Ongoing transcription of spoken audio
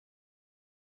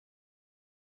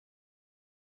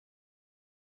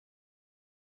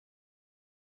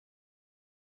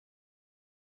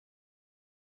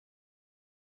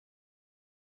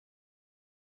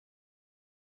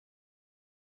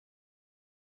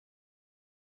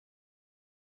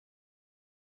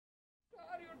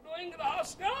going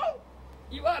rascal?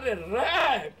 You are a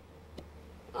rat.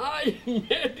 I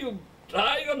made you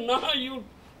tiger, now you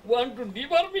want to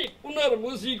devour me. Punar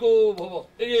musiko bhava.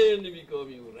 Again become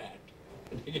you rat.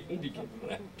 Again become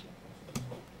rat.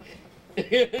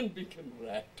 Again become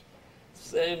rat.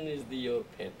 Same is your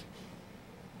pet.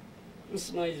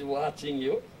 Krishna is watching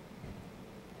you.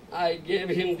 I gave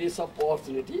him this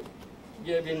opportunity,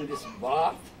 gave him this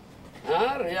birth,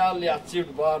 really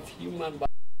achieved birth, human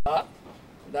birth,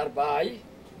 thereby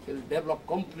he will develop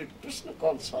complete Krishna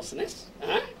consciousness.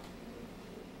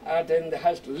 And then the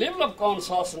highest level of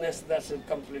consciousness, that's a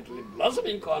completely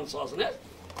blossoming consciousness.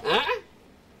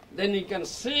 Then he can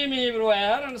see me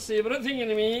everywhere and see everything in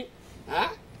me.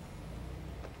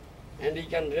 And he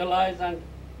can realize and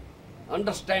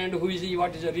understand who is he,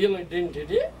 what is the real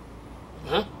identity.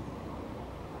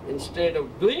 Instead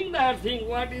of doing that thing,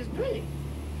 what he's doing?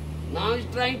 Now he's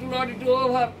trying to lord it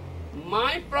over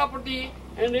my property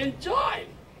and enjoy.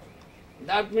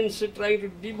 That means he's trying to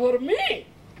devour me.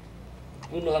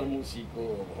 Punar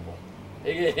musiko bhava.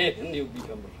 Again you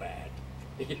become rat.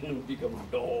 Again you become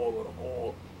dog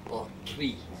or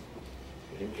tree.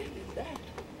 Remain in that.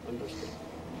 Understand?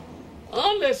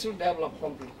 Unless you develop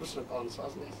complete Krishna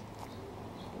consciousness,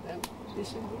 then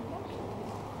this will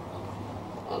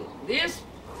not. This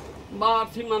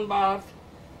birth, human birth,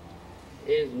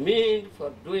 is meant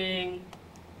for doing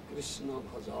Krishna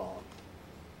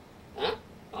bhajan.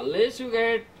 Unless you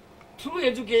get true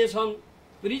education,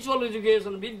 spiritual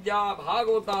education, vidya,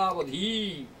 bhagavata,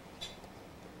 vadhi,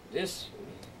 this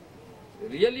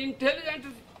really intelligent,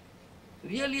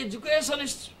 really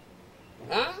educationists,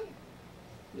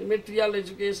 the material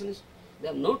educationists, they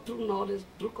have no true knowledge,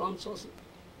 true consciousness.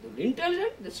 They are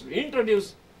intelligent, they should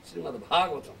introduce Śrīmad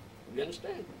Bhagavatam. You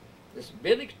understand? This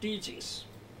Vedic teachings.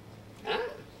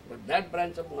 But that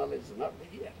branch of knowledge is not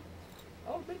here.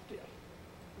 All material.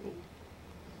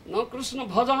 No Krishna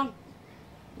bhajan.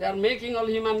 They are making all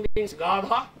human beings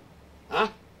gadha.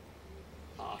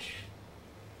 Ash.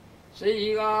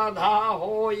 Sei gadha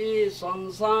hoi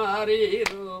sansari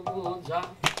rubuja.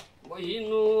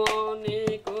 Bahinu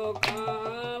aneko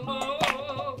kalo.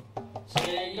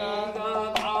 Sei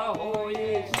gadha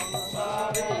hoi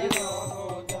sansari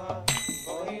rubuja.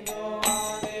 Bahinu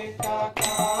aneka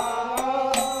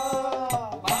kalo.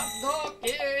 Badho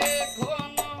ke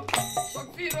khono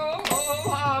saktiro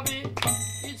bhavi.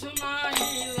 Kichu nahi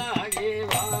lage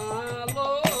bhalo.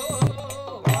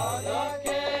 Badho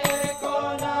ke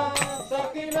khono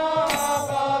saktiro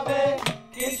bhavi.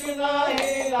 Kichu nahi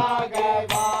lage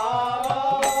bhalo.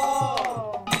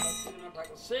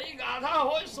 Sei gadha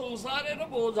hoi sansare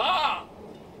boja.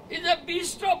 Is a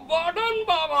beast of burden,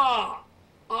 Baba.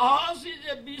 Us is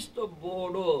a beast of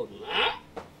burden.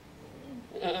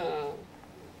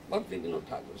 Bhaktivendata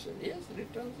Thakur said, yes,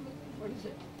 returns. What is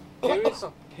it?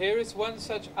 Here is one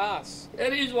such ass.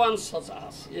 There is one such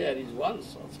ass. Here is one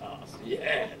such ass.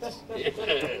 Yes.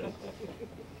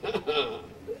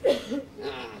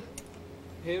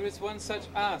 Here is one such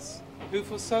ass who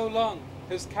for so long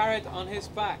has carried on his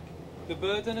back the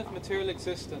burden of material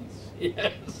existence.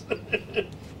 Yes.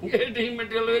 Getting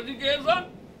material education.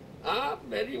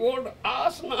 Very old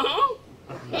ass now.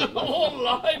 Whole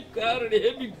life carried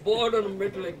heavy burden of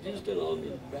material existence on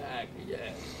his back.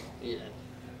 Yes. Yes.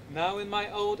 Now in my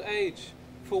old age,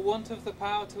 for want of the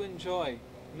power to enjoy,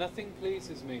 nothing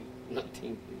pleases me.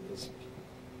 Nothing pleases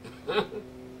me.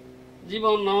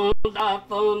 Jivana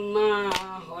datana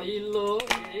hoilo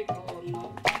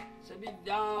ekono se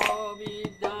vidya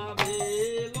vidya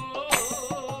velo.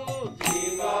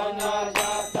 Jivana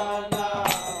datana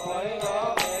hoilo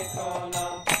ekono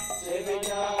se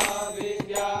vidya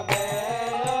vidya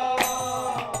velo.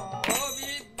 O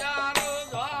vidya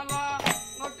rojala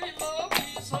notilo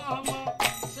visama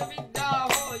se vidya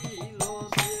hoilo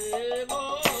selo.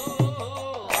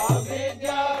 O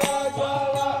vidya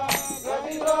rojala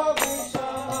notilo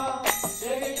visama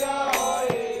se vidya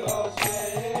hoilo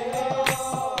selo.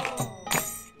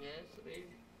 Yes, read.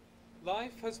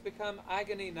 Life has become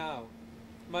agony now.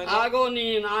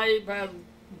 Agony in life has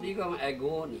become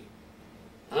agony.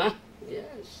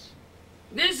 Yes.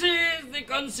 This is the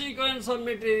consequence of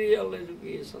material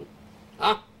education.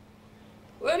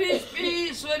 Where is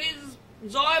peace? Where is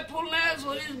joyfulness?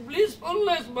 Where is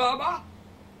blissfulness, Baba?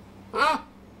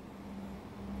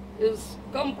 Is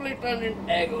complete and in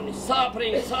agony.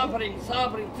 Suffering, suffering,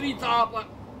 suffering. Three tapa.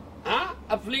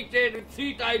 Afflicted with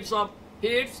three types of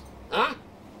hits.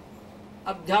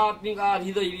 Adhyatmika,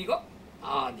 adhidayvika,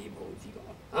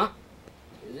 adhibhautika.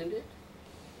 Isn't it?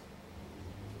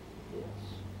 Yes.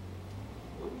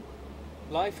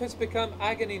 Life has become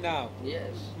agony now.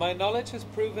 Yes. My knowledge has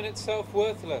proven itself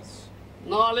worthless.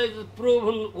 knowledge is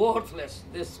proven worthless,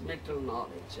 this material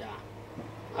knowledge.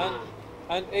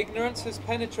 And ignorance has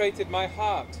penetrated my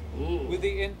heart with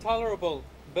the intolerable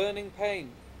burning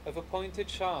pain of a pointed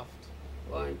shaft.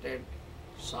 Pointed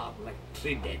shaft, like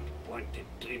trident, pointed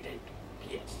trident,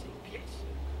 piercing.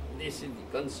 This is the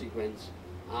consequence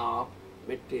of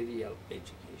material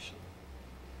education.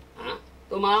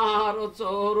 Tumharo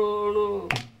chorono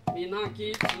bina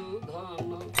kichu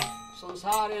dhana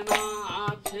sansare na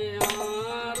ache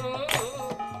aro.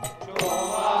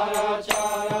 Tumharo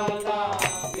chorono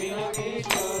bina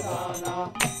kichu dhana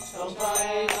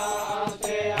sansare na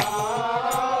ache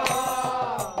aro.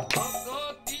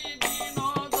 Bhakti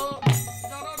vinodo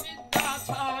jara vidya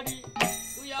chhadi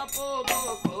tuya podo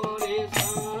kore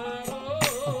saro.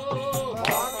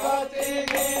 Bhakti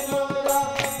vinodo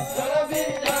jara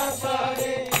vidya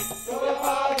chhadi tuya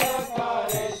podo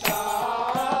kore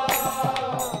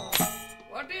saro.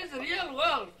 What is real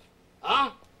world?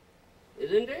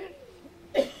 Isn't it?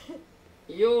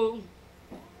 You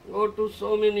go to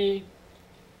so many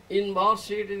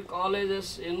universities,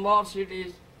 colleges,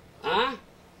 universities, to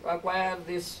acquire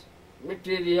this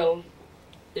material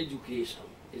education,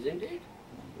 isn't it?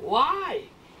 Why?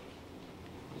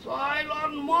 So I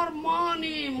learn more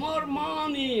money,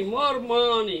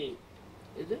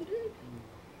 isn't it?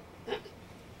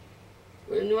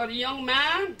 When you are a young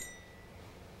man,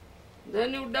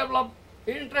 then you develop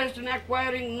interest in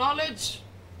acquiring knowledge,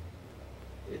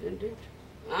 isn't it?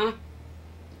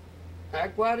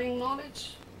 Acquiring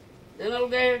knowledge, then I'll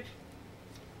get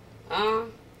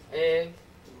a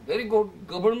very good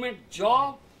government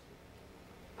job.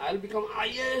 I'll become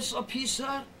IAS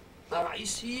officer or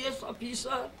ICS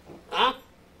officer.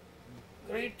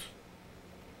 Great.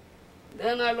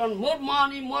 Then I'll earn more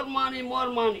money,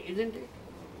 isn't it?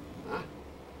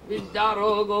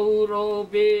 Vidyaro Gour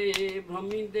pe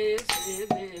brahmide se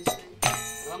dese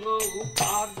rano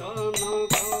upadana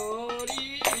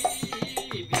kori.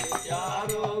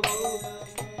 Vidyaro Gour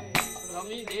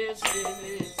brahmide se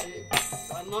dese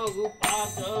rano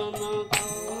upadana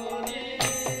kori.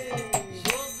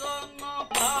 Sojana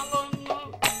palana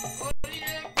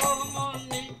koriye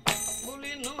kormani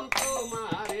bulinu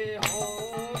tomare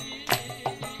hori.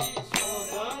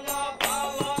 Sojana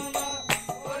palana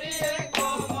koriye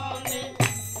kormani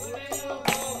bulinu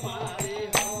tomare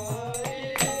hori.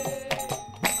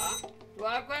 To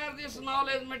acquire this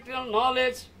knowledge, material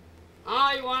knowledge,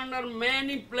 I wander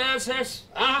many places.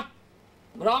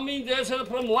 Brahmin desas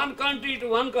from one country to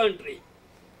one country.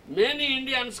 Many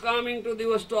Indians coming to the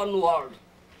Western world.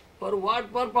 For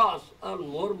what purpose? Earn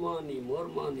more money, more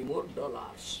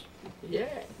dollars.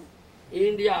 Yeah.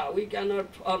 India, we cannot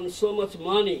earn so much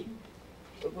money.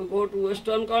 If we go to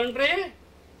Western country,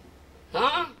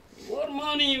 more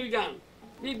money we can.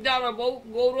 Vidyara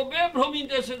Gaurabe Brahmin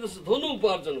desas dhonu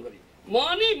uparjan kari.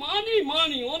 Money,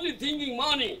 only thinking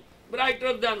money.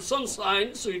 Brighter than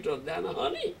sunshine, sweeter than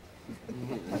honey.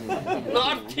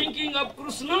 Not thinking of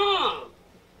Krishna.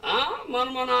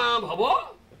 Marmana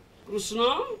Bhava.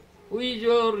 Krishna, who is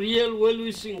your real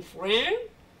well-wishing friend,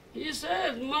 he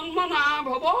says, Marmana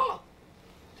Bhava.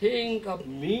 Think of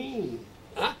me.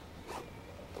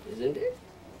 Isn't it?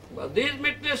 But these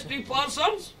materialistic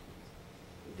persons,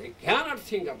 they cannot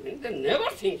think of me. They never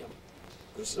think of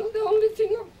Krishna. They only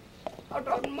think of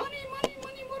money,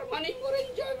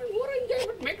 more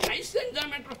enjoyment, make nice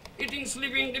enjoyment, eating,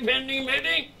 sleeping, defending,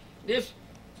 mating. This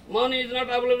money is not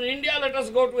available in India, let us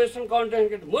go to Western country and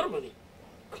get more money.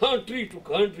 Country to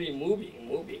country, moving.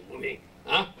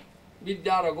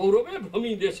 Vidyara Gaurabe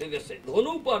Brahmi deshe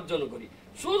dhonu uparjan kari.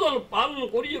 Sojal palan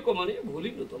koriyeko mane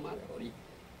bhulinu tomare hari.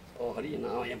 Oh Hari,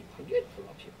 now I am forgetful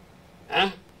of you.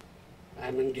 I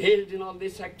am engaged in all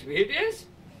these activities.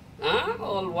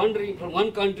 All wandering from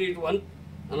one country to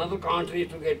another country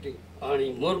to get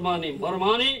earning more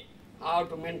money, how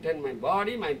to maintain my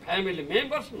body, my family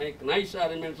members, make nice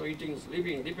arrangements for eating,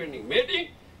 sleeping, defending, mating.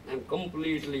 I am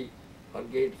completely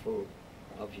forgetful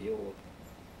of you.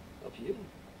 Do you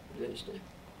understand?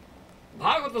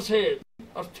 Bhagavata says,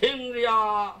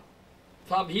 Arthendriya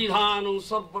sabhidhanam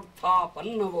sarvartha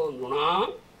pannavo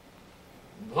nunam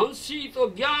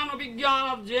bhansito jnana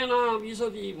vijnana jena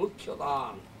visati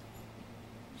mukhyatan.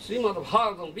 Śrīmad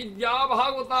Bhagavatam, Vidya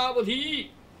Bhagavata Vadhi.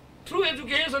 True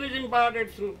education is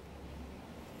imparted through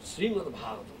Śrīmad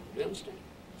Bhagavatam. Do you understand?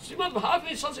 Śrīmad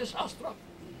Bhagavatam is such a shastra.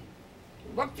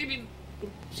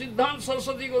 Bhaktivendata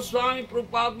Swami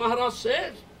Prabhupād Maharaj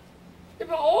says, if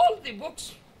all the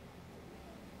books,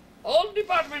 all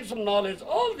departments of knowledge,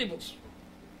 all the books,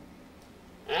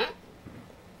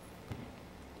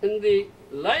 in the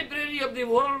library of the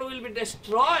world will be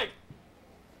destroyed,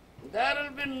 There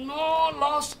will be no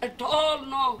loss at all,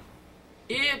 no,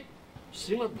 if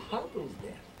Śrīmad Bhagavatam is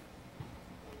there.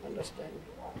 Understand?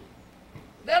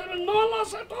 There will be no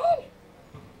loss at all.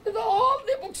 With all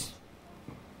the books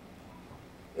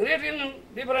written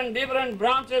in different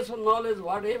branches of knowledge,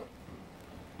 whatever.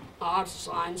 Arts,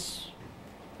 science,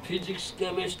 physics,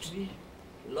 chemistry,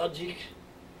 logic,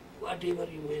 whatever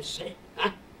you may say.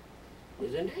 Huh?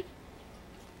 Isn't it?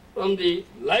 From the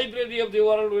library of the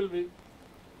world will be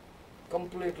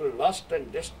completely lost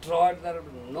and destroyed. There will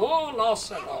be no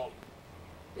loss at all.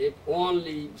 If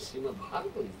only Śrīmad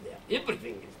Bhagavatam is there,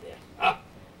 everything is there. Huh?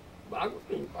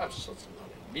 Bhagavatam imparts such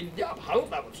knowledge. Vidya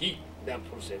Bhagavati,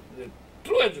 therefore said, the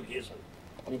true education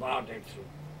imparted through.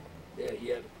 There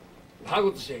here,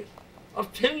 Bhagavad says,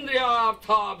 Arthendriya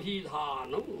Artha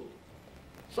Bhidhanam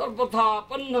Sarvatha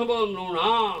Pannava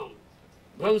Nunam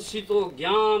Bhansito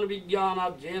Gyan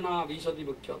Vijnana Jena Visati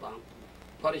Bhakyatam.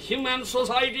 For human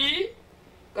society,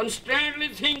 constantly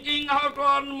thinking how to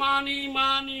earn money.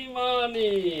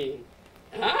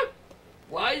 Huh?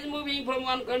 Why is moving from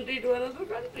one country to another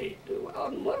country to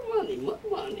earn more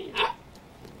money? Huh?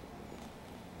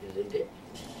 Isn't it?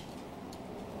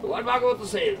 So what Bhagavata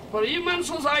says, for human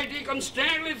society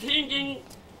constantly thinking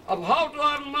of how to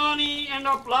earn money and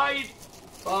apply it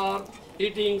for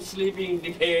eating, sleeping,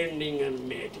 defending and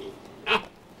mating. Huh?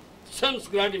 Sense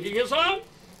gratification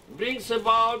brings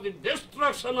about the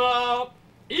destruction of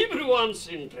everyone's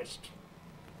interest.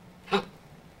 Huh?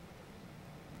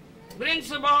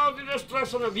 Brings about the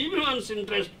destruction of everyone's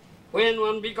interest when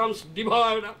one becomes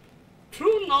devoid of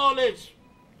true knowledge,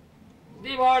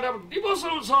 devoid of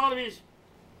devotional service.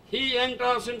 He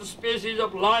enters into spaces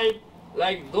of life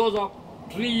like those of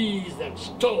trees and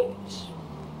stones.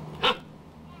 Huh?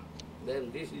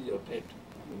 Then this is your fate,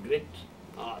 great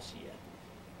Asia.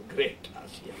 Great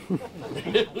Asia.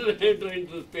 Enter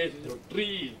into spaces of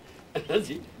trees.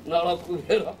 See, Nala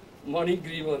Kubera,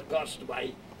 Manigriva cursed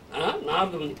by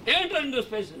Nardamani. Enter into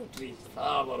spaces of trees.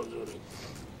 Thavarjuni.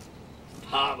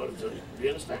 Do you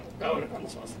understand? Cover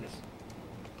consciousness.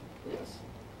 Yes.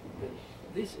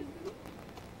 This is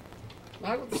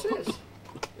Bhagavad says.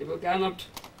 If you cannot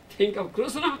think of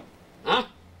Krishna,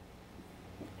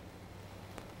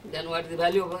 then what is the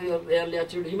value of your rarely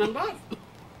achieved human birth?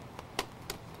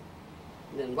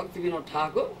 Then Bhaktivendata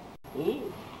Thakur,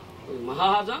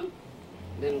 Mahajan,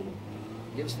 then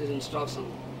gives this instruction.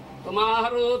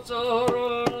 Tomaro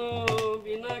chorono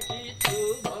bina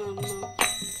kichu dhanna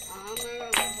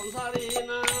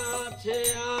sansarina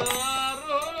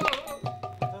cheyaro.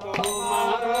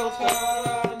 Tomaro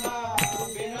chorono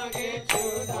bina kichu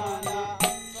dhanna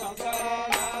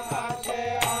sansarina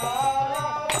cheyaro.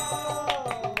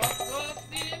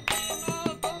 Bhakti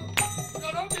vinoda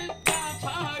jaro vidya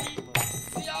chhadi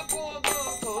siya podo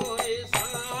koi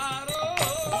saro.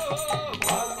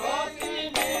 Bhakti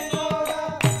vinoda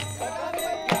jaro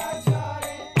vidya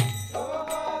chhadi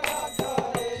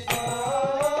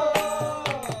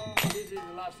This is the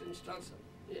last instruction.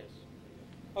 Yes.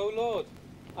 O Lord,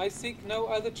 I seek no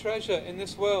other treasure in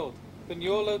this world than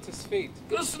your lotus feet.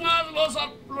 Krishna's lotus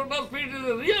feet is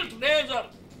a real treasure.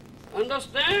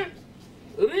 Understand?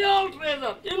 Real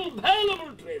treasure,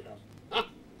 invaluable treasure. Huh?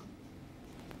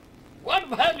 What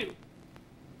value?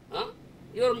 Huh?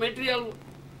 Your material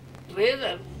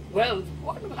treasure, wealth,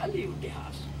 what value it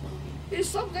has? Is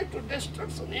subject to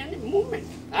destruction any moment.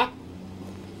 Huh?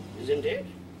 Isn't it?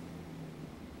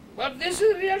 But this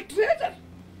is real treasure.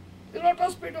 The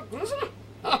lotus feet of Krishna.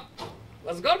 Huh?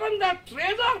 Was gotten that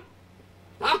treasure?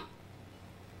 Huh?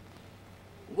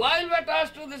 While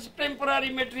attached to this temporary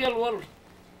material world,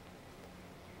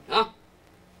 huh?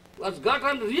 Was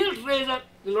gotten real treasure,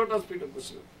 the lotus feet of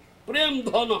Krishna. Prem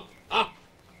dhana. Huh?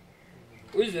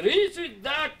 Who is rich with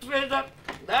that treasure,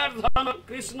 that dhana,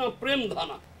 Krishna prem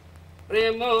dhana.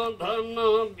 Prema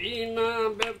dhana bina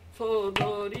bertho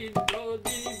daridra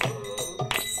jiva.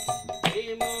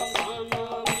 Prema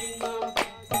dhana bina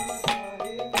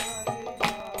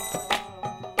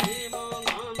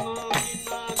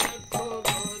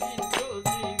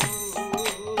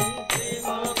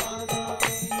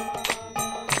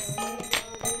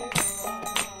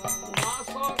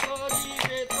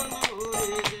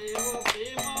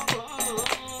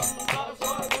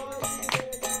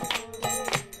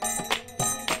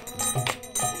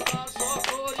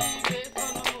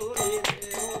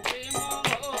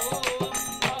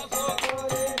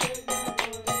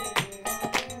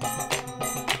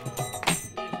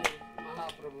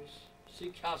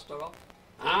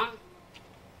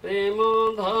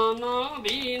Prema dhana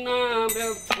bina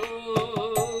bertho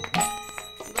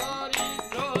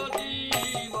daridra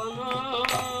jivana.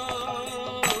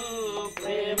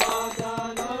 Prema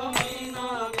dhana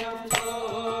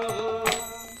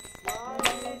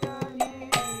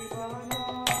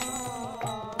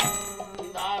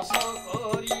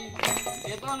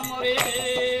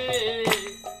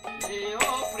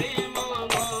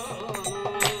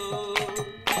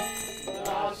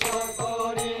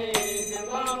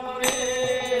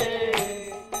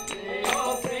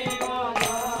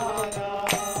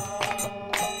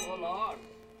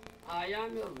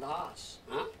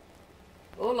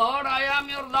Oh Lord, I am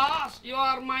your das. You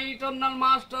are my eternal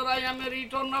master. I am your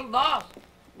eternal das.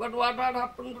 But what had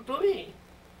happened to me?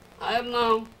 I have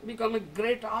now become a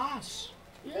great ass.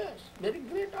 Yes, very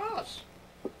great ass.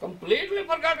 Completely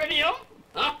forgotten you.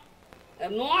 Huh? I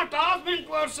have no attachment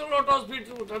towards the lotus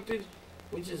feet,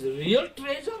 which is real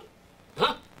treasure.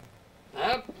 Huh? I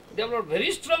have developed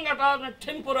very strong attachment,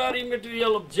 temporary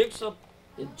material objects of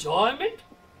enjoyment.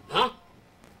 Huh?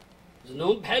 There's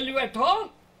no value at all.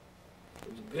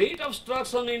 There's great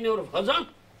obstruction in your bhajan.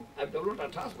 I have developed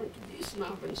attachment to this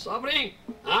now and suffering.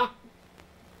 Huh?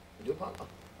 Do you follow?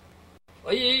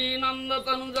 Ayi nanda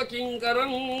tanuja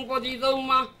kinkarang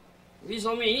padidamma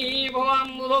visami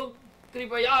bhavamudho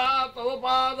kripaya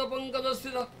tavapada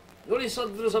pankadasthita nuri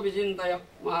sadrusa vijintaya.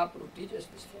 Mahaprabhu teaches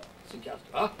this thing.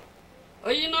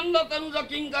 Ayi nanda tanuja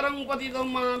kinkarang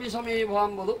padidamma visami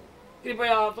bhavamudho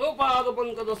kripaya tavapada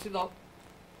pankadasthita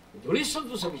nuri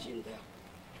sadrusa vijintaya.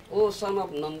 O son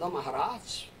of Nanda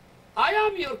Maharaj, I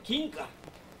am your kinkar.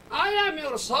 I am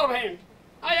your servant.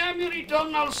 I am your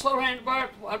eternal servant,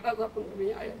 but what has happened to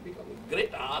me? I have become a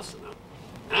great ass now.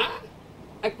 Huh?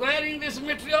 Acquiring this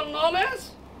material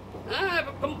knowledge, I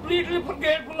am completely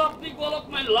forgetful of the goal of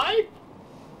my life.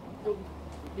 I have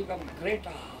become a great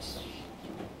ass.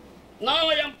 Now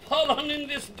I am fallen in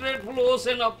this dreadful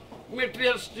ocean of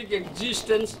materialistic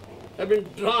existence. I have been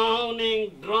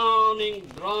drowning,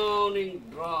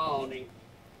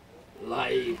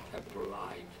 life after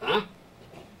life. Huh?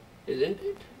 Isn't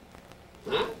it?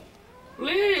 Huh?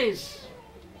 Please,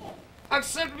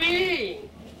 accept me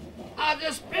as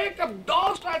a speck of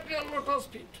dust at your lotus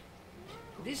feet.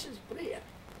 This is prayer.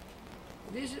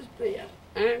 This is prayer.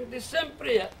 And the same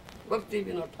prayer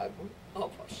Bhaktivendata Thakur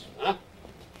offers. Huh?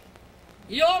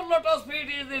 Your lotus feet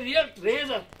is the real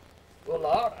treasure. Oh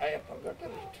Lord, I have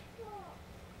forgotten it.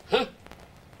 Huh?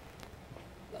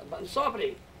 I'm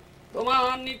suffering.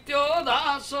 Toma nityo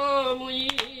daso mui.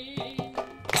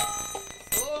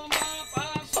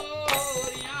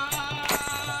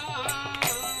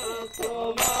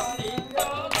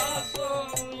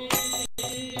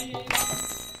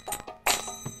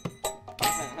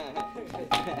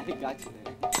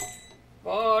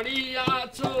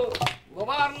 Padiyachu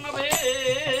Govarnave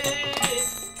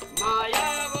Maya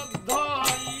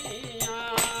Buddhaya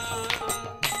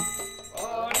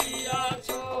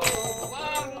Padiyachu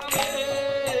Govarnave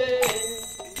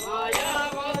Maya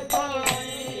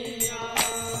Buddhaya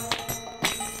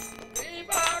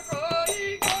Kripa Kori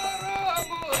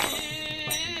Karamuri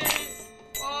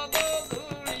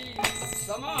Padaduri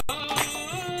Sama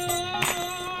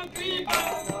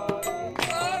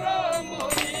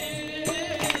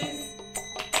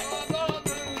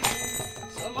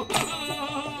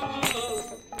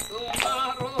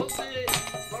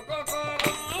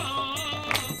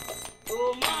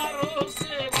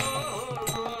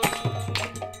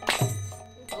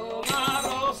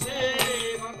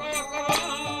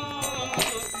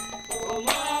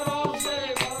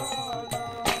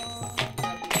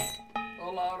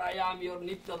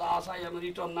I am an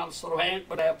eternal servant,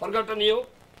 but I have forgotten you.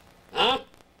 Huh?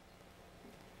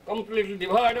 Completely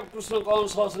devoid of Krishna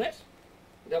consciousness.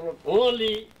 They have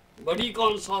only body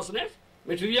consciousness,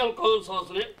 material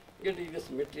consciousness, getting this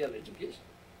material education.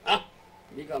 Huh?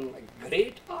 Become a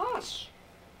great ass.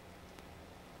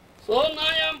 So now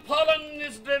I am fallen in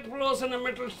this dreadful ocean of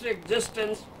materialistic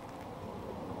existence,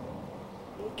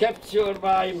 captured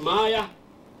by Maya,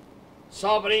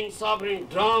 suffering,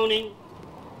 drowning.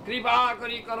 Kripa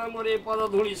kari karamore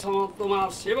padadhuli sama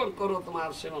tumar sevan karo tumar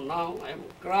sevan. Now I am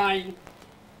crying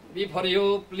before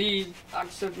you. Please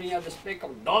accept me as a speck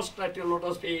of dust at your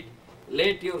lotus feet.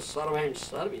 Let your servant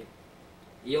serve you.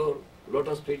 Your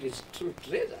lotus feet is true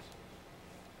treasure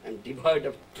and devoid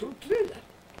of true treasure.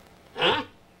 Huh?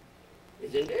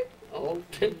 Isn't it? All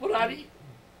temporary,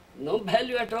 no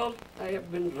value at all. I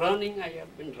have been running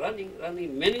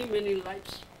many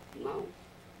lives. Now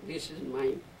this is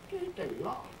my great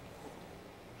law.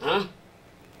 Huh?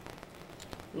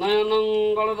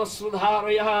 Nayanam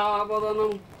galadasudharaya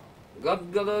vadanam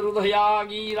gadgada rudhaya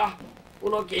gira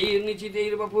ulakir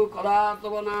nichiteir vapu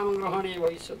kadatava nam grahane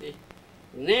vaisati.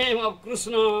 Name of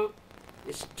Krishna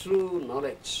is true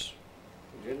knowledge.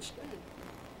 Do you understand?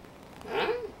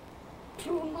 Huh?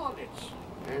 True knowledge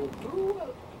and true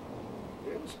wealth. Do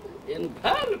you understand?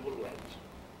 Invaluable wealth.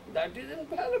 That is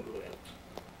invaluable wealth.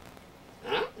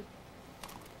 Huh?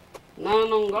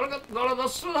 Nanam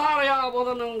galadasudharaya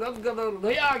vadanam gadgada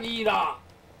rudhaya gira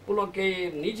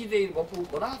ulakir nichiteir vapu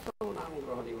kadatava nam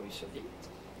grahane vaisati.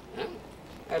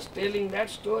 I was telling that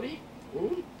story.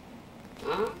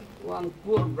 One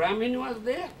poor Brahmin was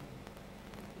there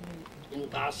in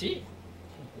Kashi.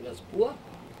 He was poor.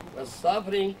 was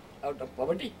suffering out of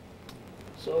poverty.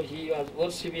 So he was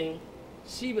worshipping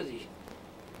Shivaji.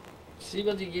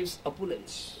 Shivaji gives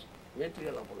opulence,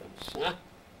 material opulence. Huh?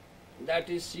 That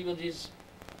is Shivaji's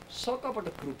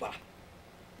Sakapata Krupa,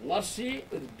 mercy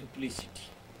with duplicity.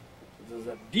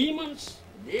 The demons,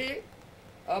 they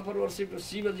offer worship to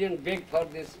Shivaji and beg for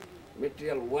this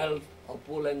material wealth,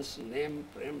 opulence, name,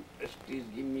 prem, prestige,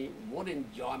 give me more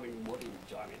enjoyment, more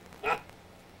enjoyment. Huh?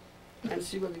 And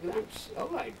Shivaji grants, all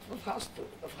right, the fast,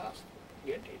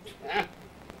 get it. Huh?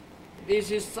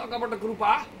 This is Sakapata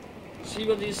Krupa,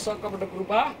 Shivaji's Sakapata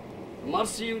Krupa,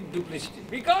 mercy with duplicity.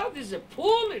 Because this is a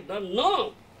fool, he doesn't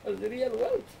know the real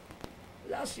wealth.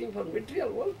 He's asking for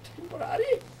material wealth,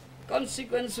 temporary.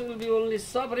 Consequence will be only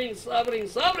suffering, suffering,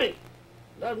 suffering.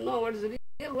 Doesn't know what is the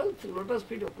real wealth. Lotus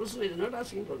feet of Krishna is not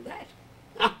asking for that.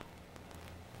 Ah,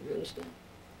 you understand?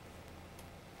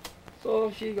 So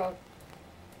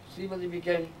Shivaji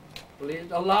became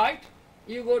pleased. All right,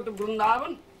 you go to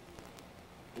Vrindavan.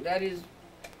 There is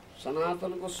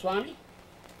Sanatana Goswami.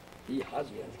 He has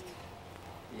wealth.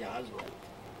 He has wealth.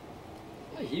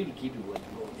 He will keep you wealth.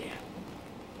 Go there.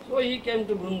 So he came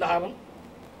to Vrindavan.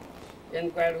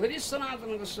 Inquired, where is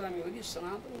Sanatana Goswami? Where is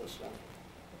Sanatana Goswami?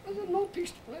 There is no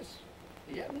fixed place.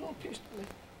 He had no fixed place.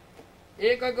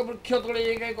 Ekaika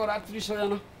Vrikhyatole Ekaika Ratri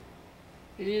Sayana.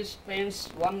 He spends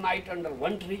one night under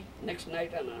one tree, next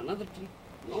night under another tree.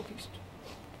 No fixed.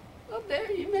 So there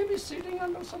he may be sitting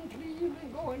under some tree, you may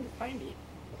go and find him.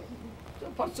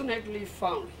 So fortunately he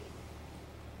found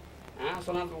him.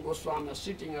 Sanatana Goswami was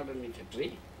sitting underneath a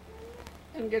tree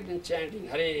and getting chanting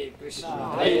Hare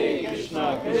Krishna, Hare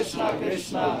Krishna, Krishna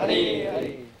Krishna, Hare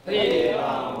Hare, Hare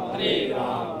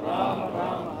Ram, Ram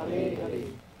Ram, Hare Hare.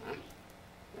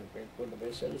 And put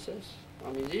the senses,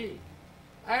 Swamiji,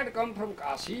 I had come from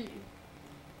Kashi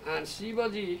and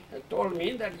Shivaji had told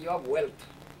me that you have wealth.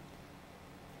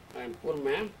 And poor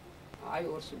man, I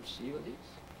worship Shivaji.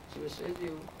 Shiva says,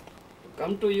 to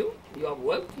come to you, you have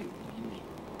wealth, you give me.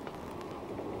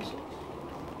 He says,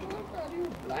 what are you,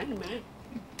 blind man?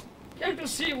 Can't you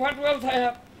see what wealth I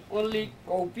have? Only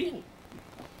coping.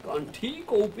 Kanthi,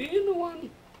 coping, one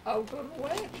outer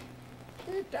way.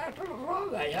 A tattered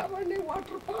rug I have and a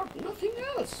water pot, nothing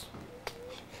else.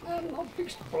 I have no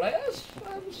fixed place.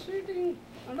 I am sitting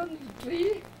under the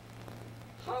tree.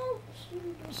 How should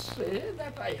you say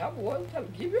that I have wealth? I'll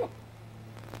give you.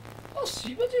 Oh,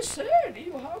 Shivaji said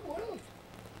you have wealth.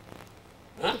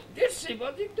 Huh? Did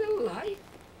Shivaji tell lie?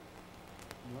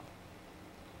 No.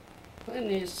 When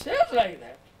he says like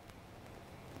that,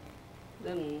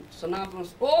 then Sanatana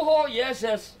says, oh,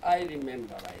 yes, I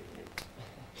remember.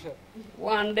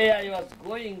 One day I was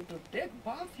going to take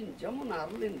bath in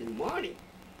Jamuna early in the morning.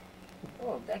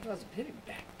 Oh, that was a very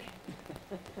bad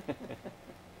day.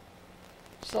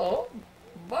 So,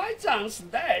 by chance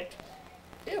that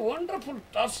a wonderful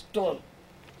touchstone,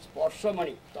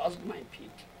 Sparshamani, touched my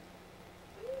feet.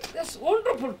 This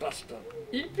wonderful touchstone.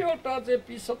 If you touch a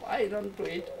piece of iron to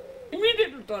it,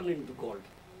 immediately turn into gold.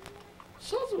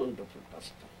 Such wonderful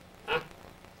touchstone.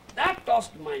 That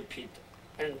touched my feet.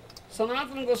 And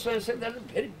Sanatana Goswami said, that's a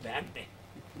very bad day.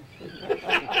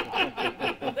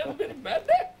 That's a very bad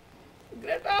day.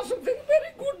 Great Asuk,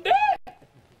 very good day.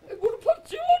 A good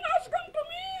fortune has come to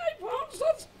me. I found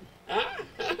such.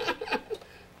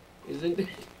 Isn't it?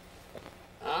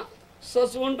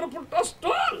 Such wonderful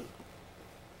touchstone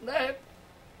that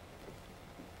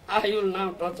I will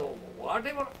now touch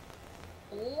whatever.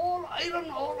 All iron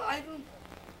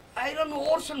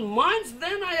ores and mines,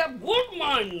 then I have good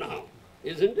mind now.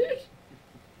 Isn't it?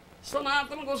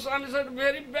 Sanatana Goswami said,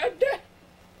 very bad day.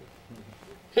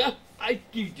 I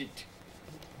kicked it.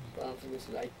 Sanatana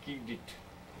said, I kicked it.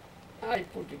 I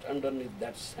put it underneath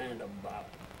that sand of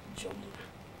Jamuna.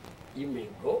 You may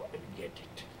go and get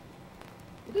it.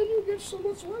 Then you get so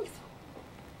much wealth.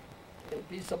 A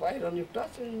piece of iron you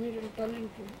touch and immediately turn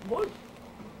into gold.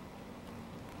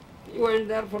 He went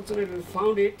there, fortunately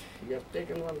found it. He has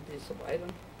taken one piece of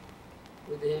iron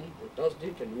with him, and touched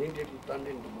it and immediately turned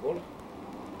into gold.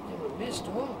 They were amazed,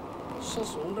 oh,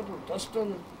 such wonderful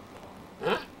touchstone.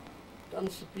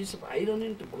 Turns a piece of iron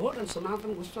into gold, and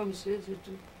Sanatana Goswami says it's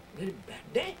a very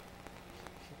bad day.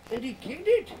 And he kicked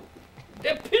it.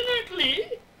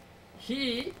 Definitely,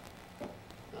 he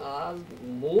has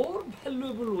more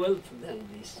valuable wealth than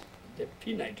this.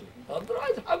 Definitely.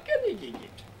 Otherwise, how can he kick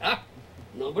it?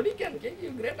 Nobody can kick.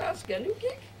 You great ass, can you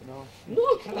kick? No.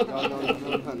 No.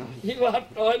 You are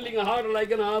toiling hard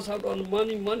like an ass out on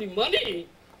money.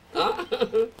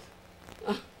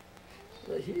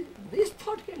 This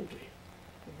thought came to him.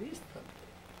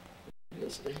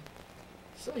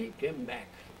 So he came back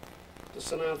to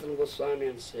Sanatana Goswami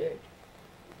and said,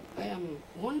 I am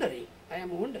wondering. I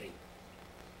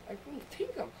couldn't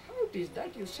think of how it is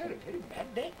that you said a very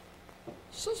bad day.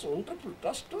 Such wonderful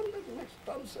trust stone that next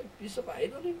comes a piece of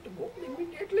iron to go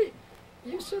immediately.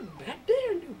 You said bad day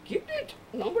and you kicked it.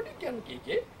 Nobody can kick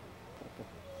it.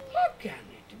 How can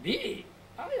it be?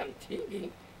 I am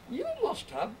thinking you must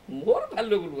have more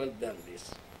valuable wealth than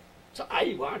this. So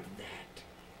I want that.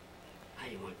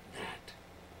 I want that.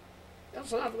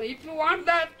 That's not, if you want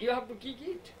that, you have to kick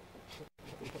it.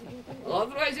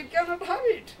 Otherwise you cannot have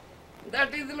it.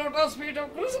 That is the lotus feet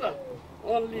of Krishna.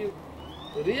 Only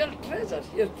real treasure.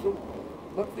 Here through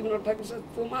Bhaktivendata Thakur says,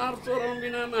 Tumhar choron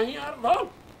bina nahi aar dhan.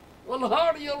 Oh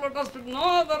Lord, your lotus feet, no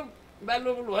other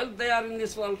valuable wealth they are in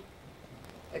this world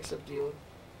except your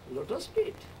lotus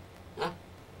feet. Huh?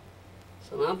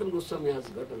 Sanatana Goswami has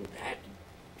gotten that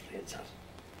treasure,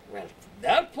 wealth.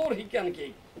 Therefore he can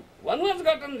kick. One who has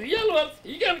gotten real wealth,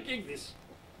 he can kick this.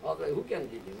 Otherwise, who can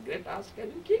kick this? Great ass, can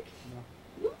you kick?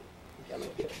 No.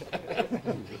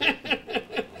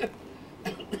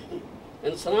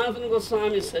 And Sanatana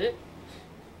Goswami say,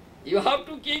 you have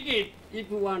to kick it if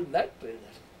you want that treasure.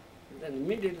 Then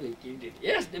immediately kicked it.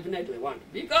 Yes, definitely want.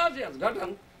 Because he has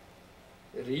gotten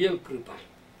real krupa.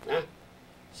 Huh?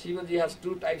 Shivaji has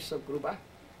two types of krupa.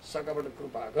 Sakavata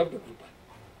krupa, Gavda krupa.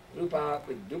 Krupa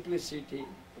with duplicity,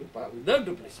 krupa without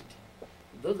duplicity.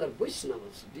 Those are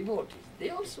Vaishnavas, devotees. They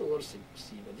also worship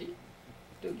Shivaji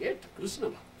to get Krishna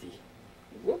bhakti.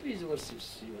 Gopis worship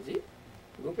Shivaji.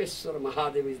 Gopeshwara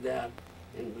Mahadev is there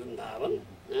in Vrindavan.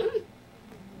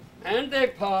 And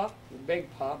they beg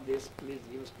for this, please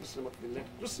give us Krishna bhakti, let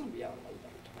Krishna be our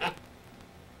husband.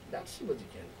 That's Shivaji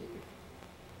can give it.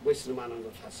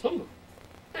 Vaishnavananda Thasambha.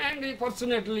 And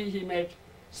fortunately he met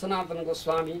Sanatana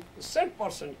Goswami,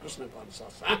 100% Krishna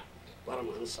conscious,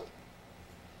 Paramahansa.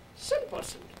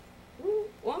 100%. Who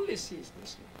only sees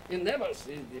Krishna. He never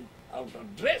sees the outer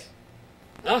dress.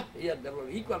 He had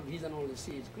developed equal vision, only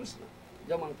sees Krishna.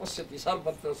 Jaman pasyati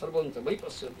sarvatra sarvanta vai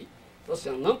pasyati.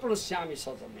 Tasya na pranasyami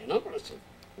satamya na pranasyati.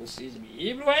 Who sees me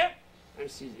everywhere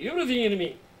and sees everything in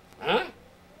me.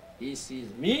 He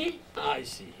sees me, I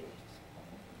see him.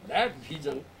 That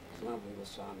vision Sanatana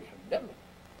Goswami had developed.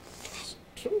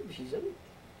 True vision,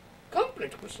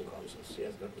 complete Krishna consciousness. He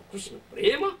has got the Krishna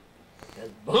prema, he has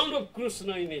bound of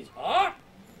Krishna in his heart.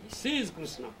 He sees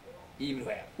Krishna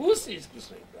everywhere. Who sees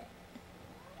Krishna everywhere?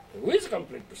 Who is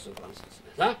complete Krishna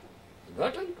consciousness? Has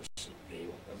gotten Krishna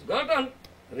prema, has gotten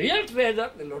real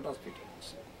treasure, the lotus feet of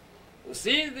Krishna. Who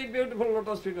sees the beautiful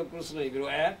lotus feet of Krishna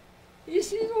everywhere, he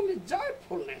sees only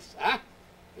joyfulness,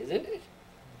 isn't it?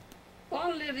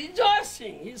 Only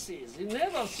rejoicing he sees. He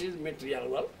never sees material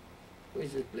world, which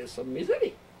is a place of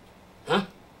misery.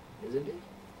 Isn't it?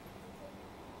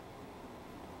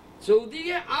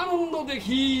 Chaudige Ananda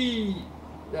Dekhi,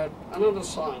 that another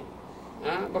song,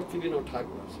 Bhaktivendata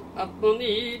Thakur.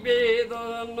 Atmani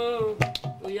Vedana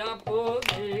Tuyapo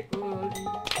Dekoli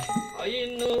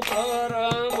Ainu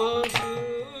Parama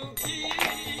Sukhi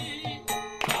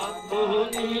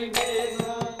Atmani Vedana